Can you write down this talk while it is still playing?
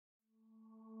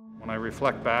I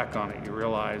reflect back on it, you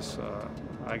realize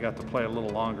I got to play a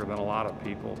little longer than a lot of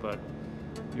people, but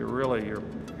your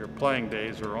playing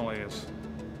days are only as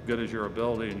good as your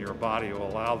ability and your body will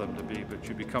allow them to be, but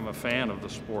you become a fan of the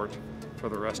sport for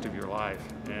the rest of your life.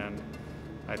 And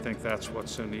I think that's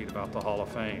what's so neat about the Hall of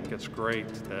Fame. It's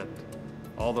great that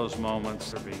all those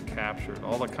moments are being captured,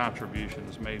 all the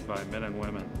contributions made by men and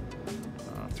women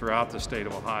throughout the state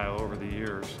of Ohio over the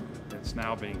years. It's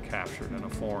now being captured in a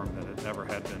form that it never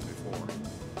had been before.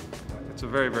 It's a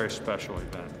very, very special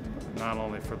event, not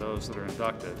only for those that are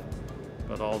inducted,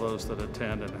 but all those that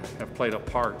attend and have played a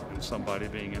part in somebody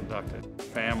being inducted.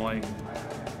 Family,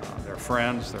 their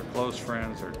friends, their close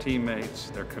friends, their teammates,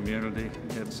 their community.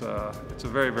 It's a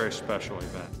very, very special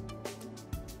event.